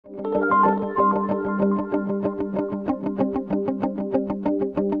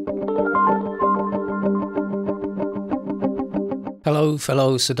Hello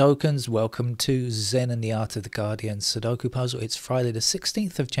fellow Sudokans, welcome to Zen and the Art of the Guardian Sudoku Puzzle. It's Friday the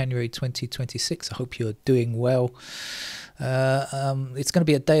 16th of January 2026. I hope you're doing well. It's going to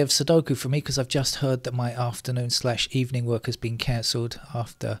be a day of Sudoku for me because I've just heard that my afternoon/evening work has been cancelled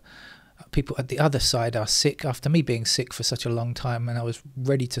after people at the other side are sick, after me being sick for such a long time, and I was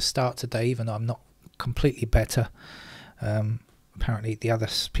ready to start today even though I'm not completely better. Apparently the other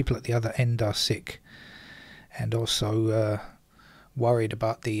people at the other end are sick and also worried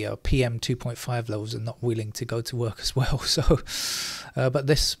about the PM 2.5 levels and not willing to go to work as well. So but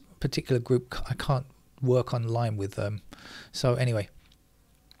this particular group, I can't work online with them. So anyway,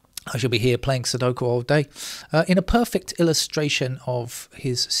 I shall be here playing Sudoku all day, in a perfect illustration of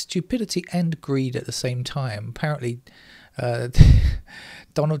his stupidity and greed at the same time. Apparently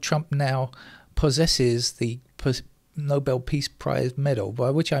Donald Trump now possesses the Nobel Peace Prize medal, by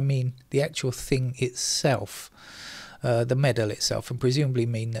which I mean the actual thing itself. The medal itself, and presumably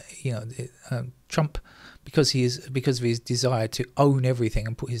mean that, you know, Trump, because of his desire to own everything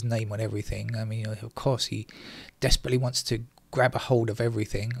and put his name on everything. I mean, you know, of course he desperately wants to grab a hold of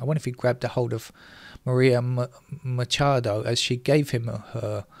everything. I wonder if he grabbed a hold of Maria Machado as she gave him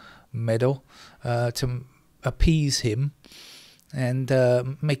her medal to appease him and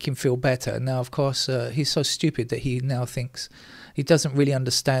make him feel better. Now, of course, he's so stupid that he now thinks he doesn't really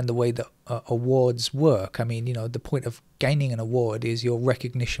understand the way that awards work. I mean, you know, the point of gaining an award is your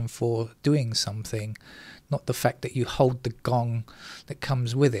recognition for doing something, not the fact that you hold the gong that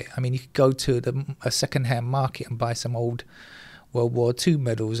comes with it. I mean, you could go to a second-hand market and buy some old World War II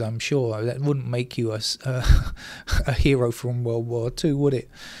medals, I'm sure. That wouldn't make you a hero from World War II, would it?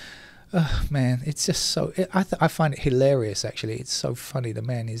 Man, it's just so... I find it hilarious, actually. It's so funny. The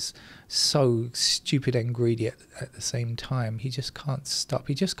man is so stupid and greedy at the same time. He just can't stop.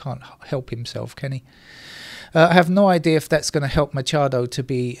 He just can't help himself, can he? I have no idea if that's going to help Machado to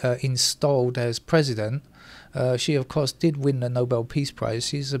be installed as president. She, of course, did win the Nobel Peace Prize.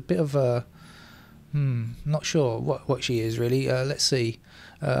 She's a bit of a... not sure what she is, really. Let's see.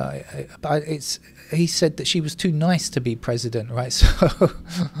 But he said that she was too nice to be president, right? So,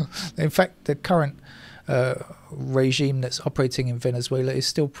 in fact, the current regime that's operating in Venezuela is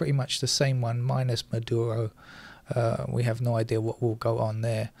still pretty much the same one, minus Maduro. We have no idea what will go on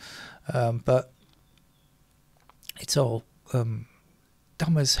there. But it's all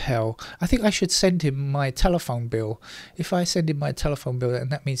dumb as hell. I think I should send him my telephone bill. If I send him my telephone bill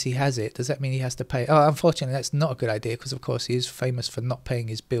and that means he has it, does that mean he has to pay? Oh, unfortunately, that's not a good idea because, of course, he is famous for not paying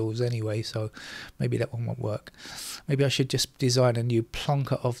his bills anyway, so maybe that one won't work. Maybe I should just design a new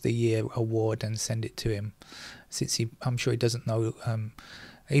Plonker of the Year award and send it to him, since I'm sure he doesn't know,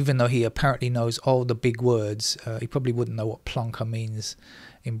 even though he apparently knows all the big words, he probably wouldn't know what plonker means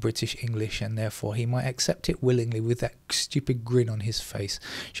in British English, and therefore he might accept it willingly with that stupid grin on his face.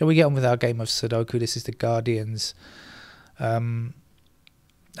 Shall we get on with our game of Sudoku? This is the Guardian's hard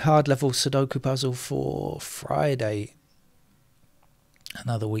level Sudoku puzzle for Friday.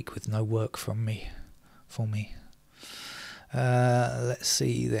 Another week with no work from me. Let's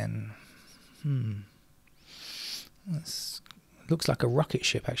see then. Looks like a rocket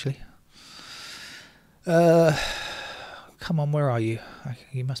ship, actually. Come on, where are you?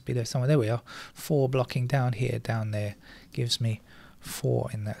 You must be there somewhere. There we are. 4 blocking down here, down there. Gives me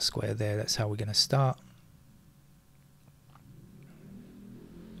 4 in that square there. That's how we're going to start.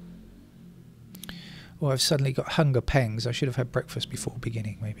 Oh, I've suddenly got hunger pangs. I should have had breakfast before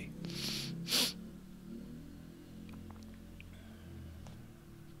beginning, maybe.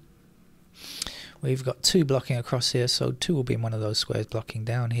 We've got 2 blocking across here, so 2 will be in one of those squares blocking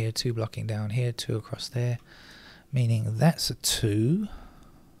down here, 2 blocking down here, 2 across there. Meaning that's a 2.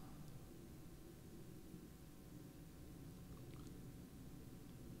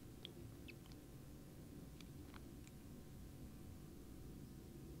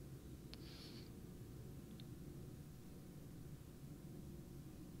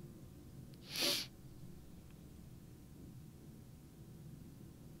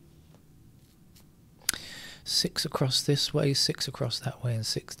 Six across this way, 6 across that way, and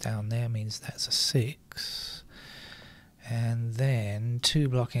 6 down there means that's a 6. And then 2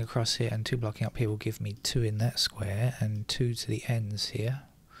 blocking across here and 2 blocking up here will give me 2 in that square and 2 to the ends here.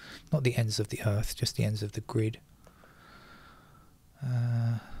 Not the ends of the earth, just the ends of the grid.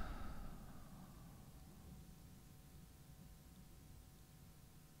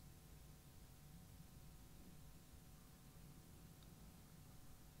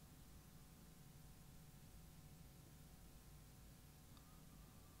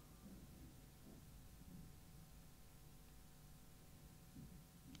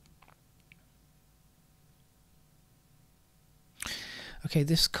 Okay,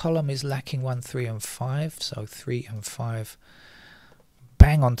 this column is lacking 1, 3 and 5, so 3 and 5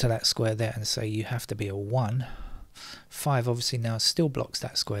 bang onto that square there and say you have to be a 1. 5 obviously now still blocks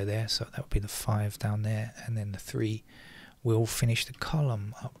that square there, so that would be the 5 down there, and then the 3 will finish the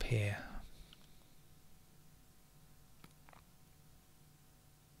column up here.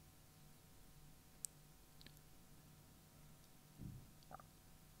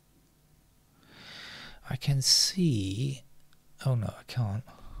 I can see... oh no, I can't.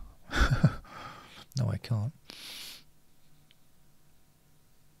 No, I can't.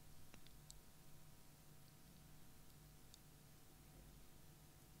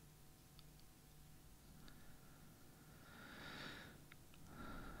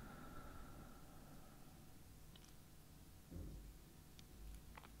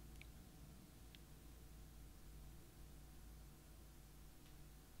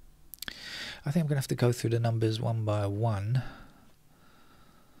 I think I'm going to have to go through the numbers one by one,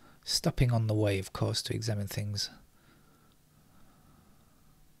 stopping on the way, of course, to examine things.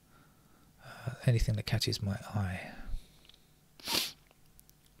 Anything that catches my eye.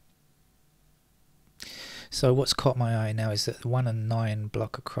 So what's caught my eye now is that 1 and 9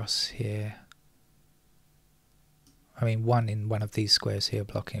 block across here. I mean 1 in one of these squares here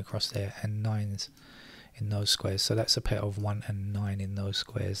blocking across there, and 9's in those squares. So that's a pair of 1 and 9 in those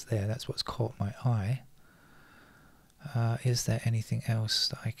squares there. That's what's caught my eye. Is there anything else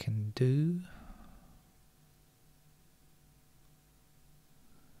that I can do?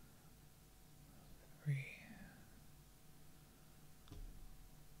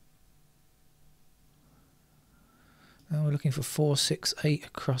 Now we're looking for 4, 6, 8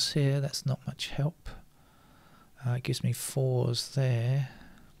 across here. That's not much help. It gives me 4s there.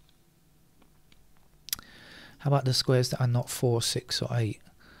 How about the squares that are not 4, 6 or 8?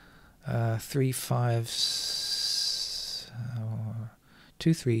 3, 5,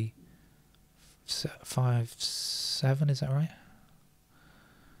 2, 3, 5, 7, is that right?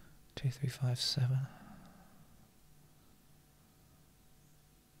 2, 3, 5, 7.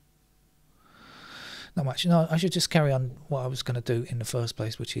 Not much. No, I should just carry on what I was going to do in the first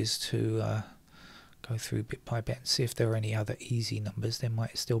place, which is to go through bit by bit and see if there are any other easy numbers. There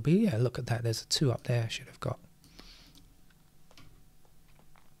might still be. Yeah, look at that. There's a 2 up there I should have got.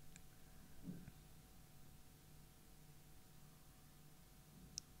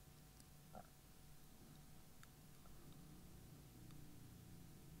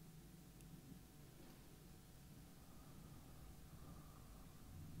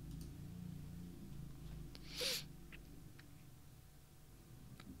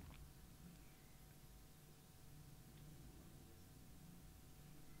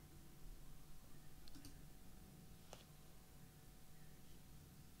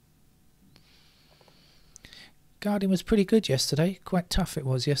 Guardian was pretty good yesterday. Quite tough it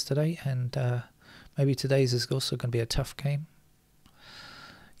was yesterday, and maybe today's is also going to be a tough game.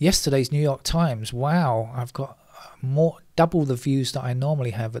 Yesterday's New York Times, wow, I've got double the views that I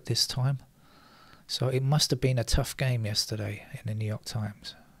normally have at this time. So it must have been a tough game yesterday in the New York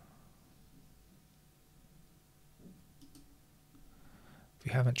Times. If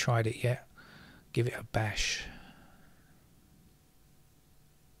you haven't tried it yet, give it a bash.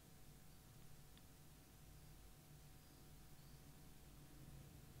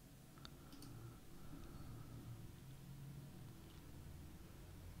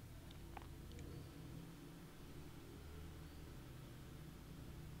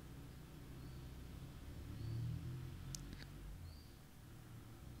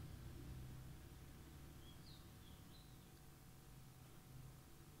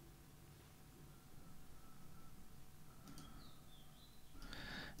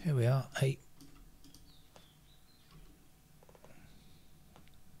 Here we are, 8.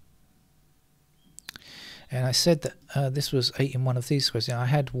 And I said that this was 8 in one of these squares. I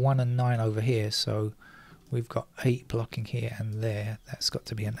had 1 and 9 over here, so we've got 8 blocking here and there. That's got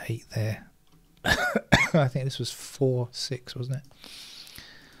to be an 8 there. I think this was 4, 6, wasn't it?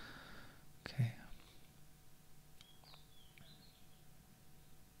 Okay.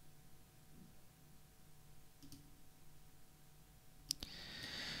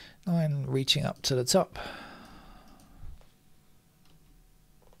 Nine reaching up to the top.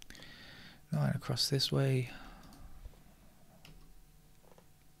 9 across this way.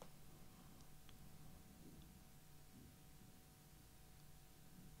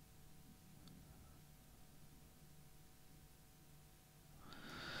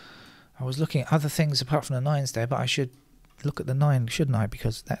 I was looking at other things apart from the 9s there, but I should look at the 9, shouldn't I?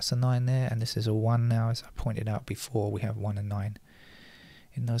 Because that's a 9 there, and this is a 1 now, as I pointed out before. We have 1 and 9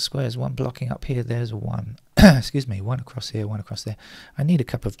 in those squares. One blocking up here, there's a 1. Excuse me, 1 across here, 1 across there. I need a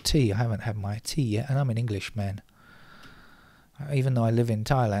cup of tea. I haven't had my tea yet, and I'm an Englishman. Even though I live in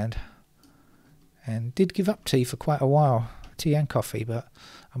Thailand. And did give up tea for quite a while. Tea and coffee, but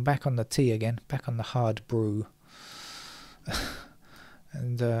I'm back on the tea again. Back on the hard brew.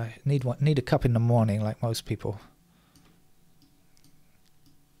 And need a cup in the morning like most people.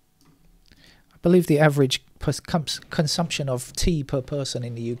 I believe the average consumption of tea per person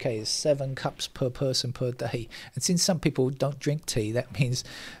in the UK is 7 cups per person per day. And since some people don't drink tea, that means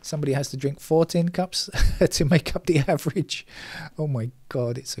somebody has to drink 14 cups to make up the average. Oh my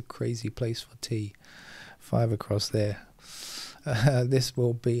God, it's a crazy place for tea. 5 across there. This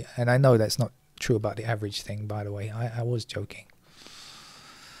will be, and I know that's not true about the average thing, by the way. I was joking.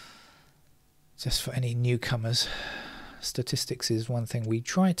 Just for any newcomers, statistics is one thing we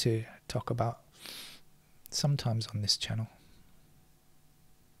try to talk about sometimes on this channel.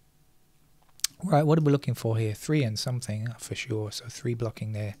 Right, what are we looking for here? 3 and something for sure. So 3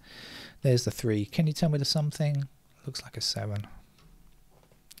 blocking there. There's the 3. Can you tell me the something? Looks like a 7.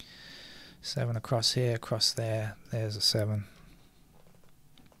 7 across here, across there. There's a 7.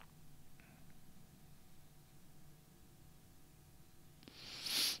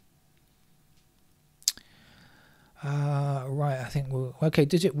 Right, I think we'll... Okay,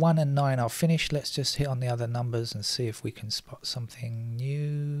 digit 1 and 9 are finished. Let's just hit on the other numbers and see if we can spot something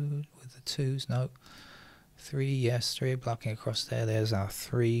new with the 2s. No. 3, yes, 3 blocking across there. There's our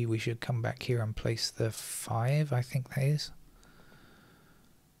 3. We should come back here and place the 5, I think that is.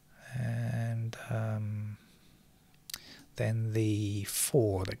 And then the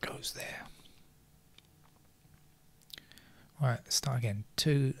 4 that goes there. Right, let's start again.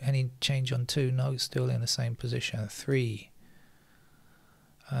 2, any change on 2? No, still in the same position. 3.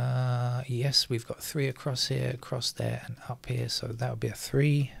 Yes, we've got 3 across here, across there, and up here, so that would be a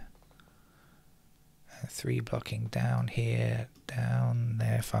 3. And 3 blocking down here, down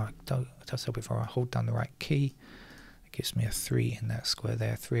there. If I don't, just hope if I hold down the right key, it gives me a 3 in that square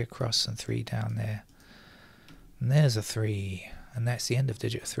there. 3 across and 3 down there. And there's a 3, and that's the end of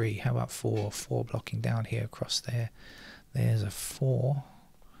digit 3. How about 4? 4 blocking down here, across there. There's a 4.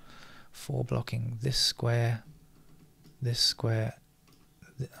 4 blocking this square.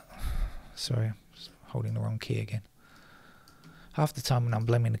 Sorry, I'm holding the wrong key again. Half the time when I'm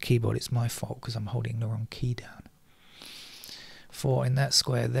blaming the keyboard, it's my fault because I'm holding the wrong key down. 4 in that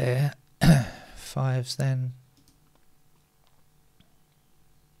square there. 5s then.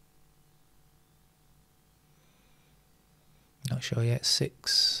 Not sure yet.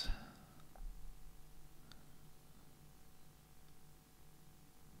 6.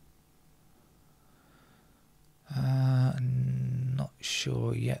 Not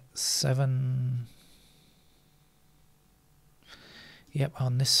sure yet. 7. Yep,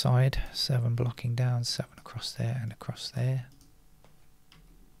 on this side. 7 blocking down, 7 across there and across there.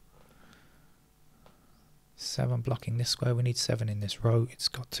 7 blocking this square. We need 7 in this row. It's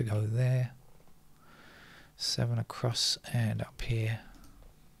got to go there. 7 across and up here.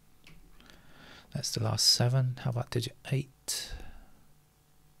 That's the last 7. How about digit 8?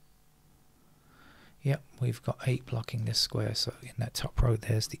 Yep, we've got 8 blocking this square, so in that top row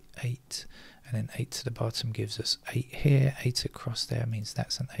there's the 8, and then 8 to the bottom gives us 8 here. 8 across there means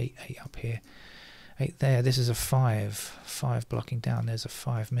that's an 8. 8 up here, 8 there. This is a 5. 5 blocking down, there's a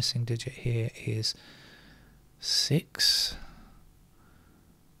 5. Missing digit here is 6,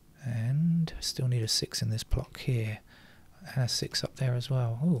 and still need a 6 in this block here, and a 6 up there as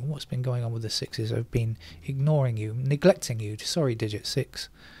well. Oh, what's been going on with the 6s? I've been ignoring you, neglecting you. Sorry, digit 6.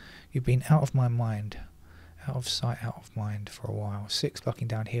 You've been out of my mind, out of sight, out of mind for a while. 6 blocking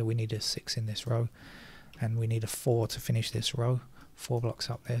down here. We need a 6 in this row, and we need a 4 to finish this row. 4 blocks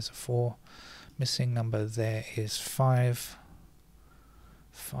up, there's a 4. Missing number there is 5.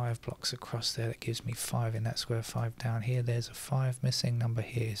 5 blocks across there, that gives me 5 in that square. 5 down here, there's a 5. Missing number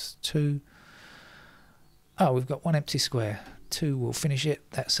here is 2. Oh, we've got 1 empty square. 2 will finish it.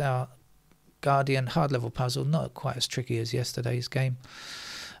 That's our Guardian hard level puzzle. Not quite as tricky as yesterday's game.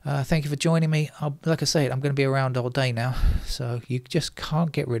 Thank you for joining me. Like I said, I'm going to be around all day now, so you just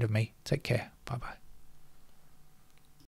can't get rid of me. Take care. Bye-bye.